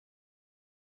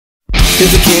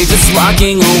There's a cage that's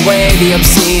locking away the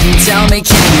obscene. Tell me,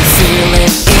 can you feel it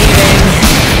even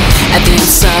at the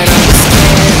inside of the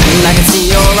skin? I can see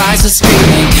your eyes are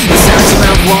screaming. The sound your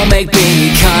mouth won't make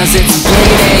because it's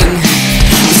bleeding.